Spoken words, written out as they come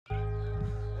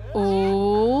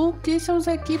O que estamos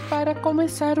aqui para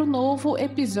começar o novo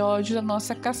episódio da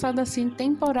nossa Caçada Sim,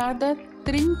 temporada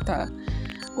 30,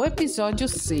 o episódio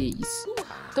 6.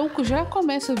 Então já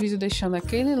começa o vídeo deixando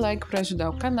aquele like para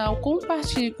ajudar o canal,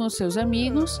 compartilhe com seus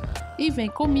amigos e vem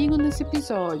comigo nesse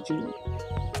episódio.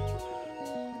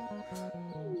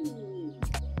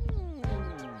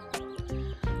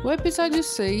 No episódio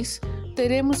 6,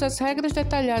 teremos as regras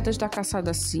detalhadas da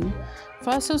Caçada Sim.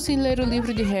 Faça o Sim ler o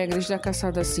livro de regras da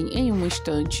Caçada Sim em uma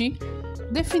estante.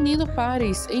 Definindo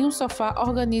pares em um sofá,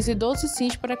 organize 12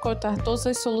 sims para cortar todas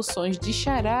as soluções de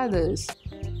charadas.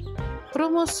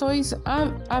 Promoções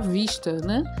à vista,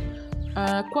 né?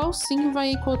 Qual sim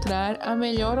vai encontrar a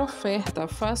melhor oferta?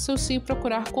 Faça o sim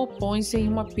procurar cupons em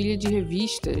uma pilha de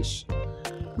revistas.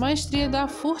 Maestria da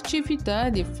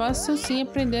Furtividade. Faça o sim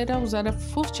aprender a usar a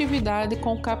furtividade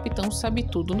com o Capitão, Sabe,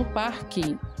 Tudo no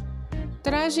parque.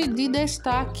 Traje de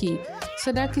destaque.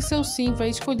 Será que seu sim vai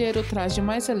escolher o traje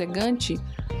mais elegante?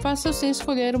 Faça o sim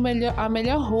escolher a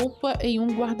melhor roupa em um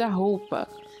guarda-roupa.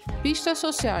 Pistas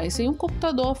sociais. Em um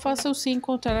computador, faça o sim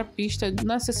encontrar a pista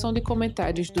na seção de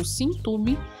comentários do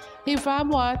SimTube e vá à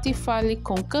boate e fale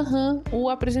com Kam Ham, o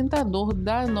apresentador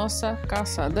da nossa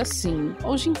Caçada Sim,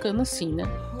 ou gincana sim, né?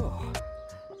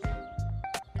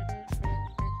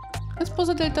 A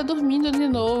esposa dele tá dormindo de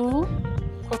novo,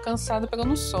 ficou cansada,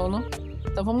 pegando sono.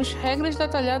 Então vamos, regras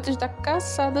detalhadas da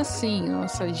Caçada Sim,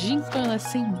 nossa gincana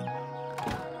sim.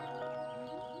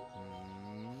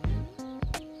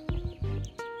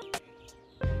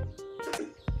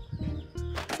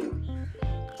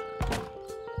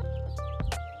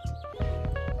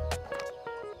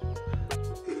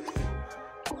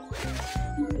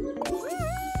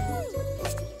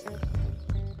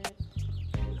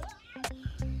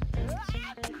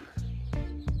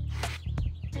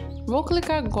 Vou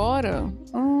clicar agora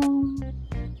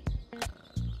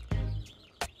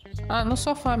no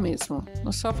sofá mesmo.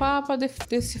 No sofá para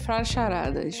decifrar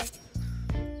charadas.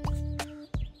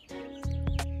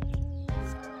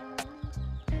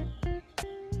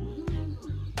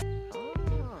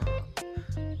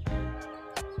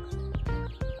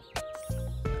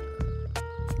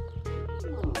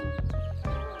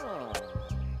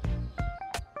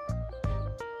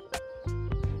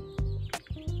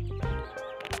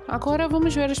 Agora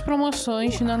vamos ver as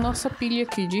promoções na nossa pilha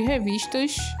aqui de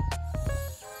revistas.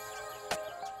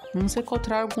 Vamos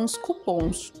encontrar alguns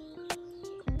cupons.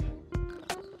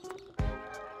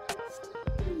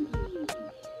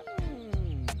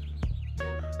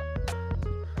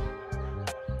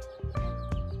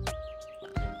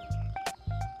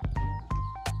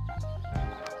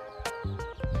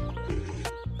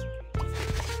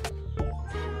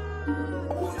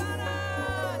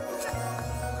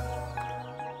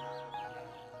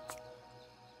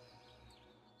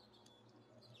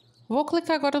 Vou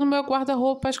clicar agora no meu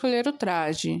guarda-roupa para escolher o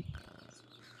traje.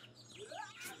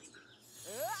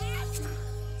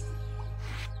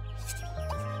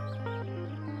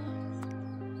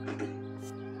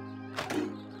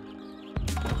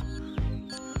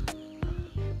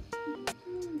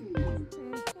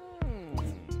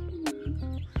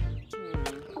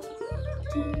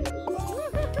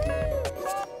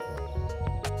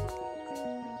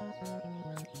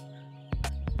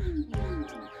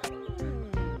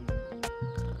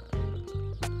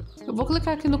 Eu vou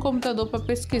clicar aqui no computador para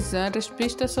pesquisar as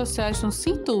pistas sociais no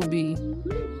SimTube.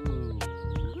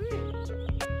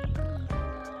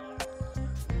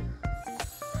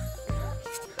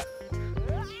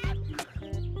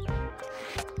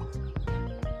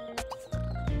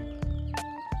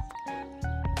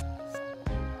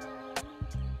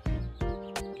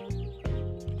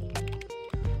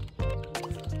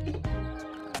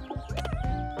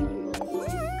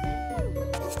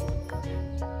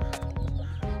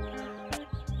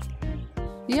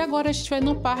 E agora a gente vai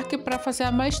no parque para fazer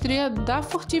a maestria da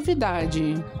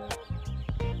furtividade.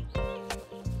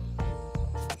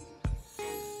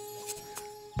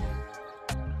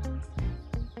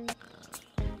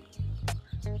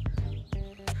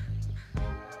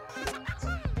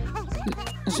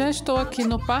 Já estou aqui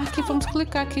no parque, vamos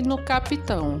clicar aqui no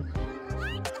Capitão.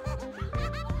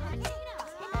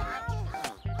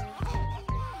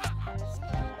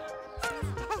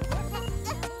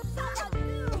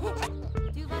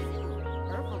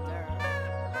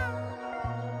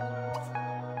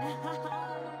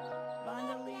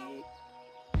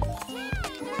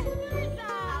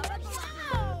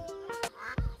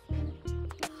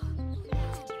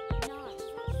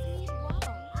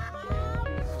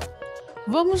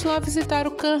 Vamos lá visitar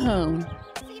o Kam Ham.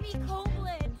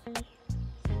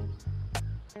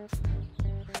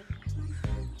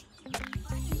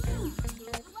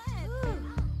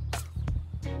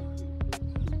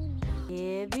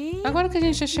 Agora que a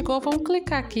gente já chegou, vamos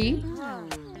clicar aqui.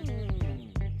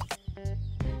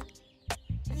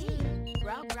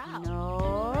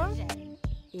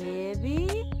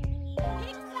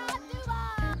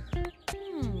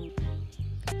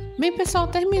 Bem, pessoal,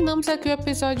 terminamos aqui o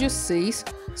episódio 6.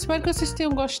 Espero que vocês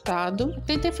tenham gostado.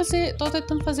 Tô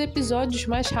tentando fazer episódios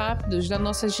mais rápidos da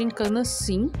nossa gincana,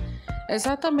 sim.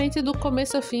 Exatamente do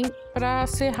começo ao fim, para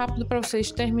ser rápido para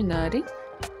vocês terminarem.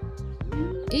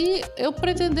 E eu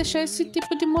pretendo deixar esse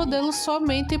tipo de modelo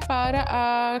somente para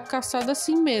a caçada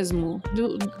assim mesmo,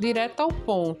 direto ao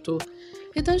ponto.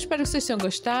 Então espero que vocês tenham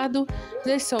gostado.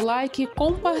 Deixe seu like,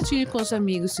 compartilhe com os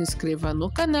amigos, se inscreva no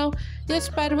canal. E eu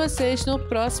espero vocês no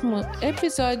próximo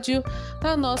episódio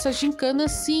da nossa gincana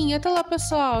sim. Até lá,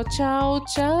 pessoal. Tchau,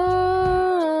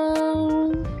 tchau.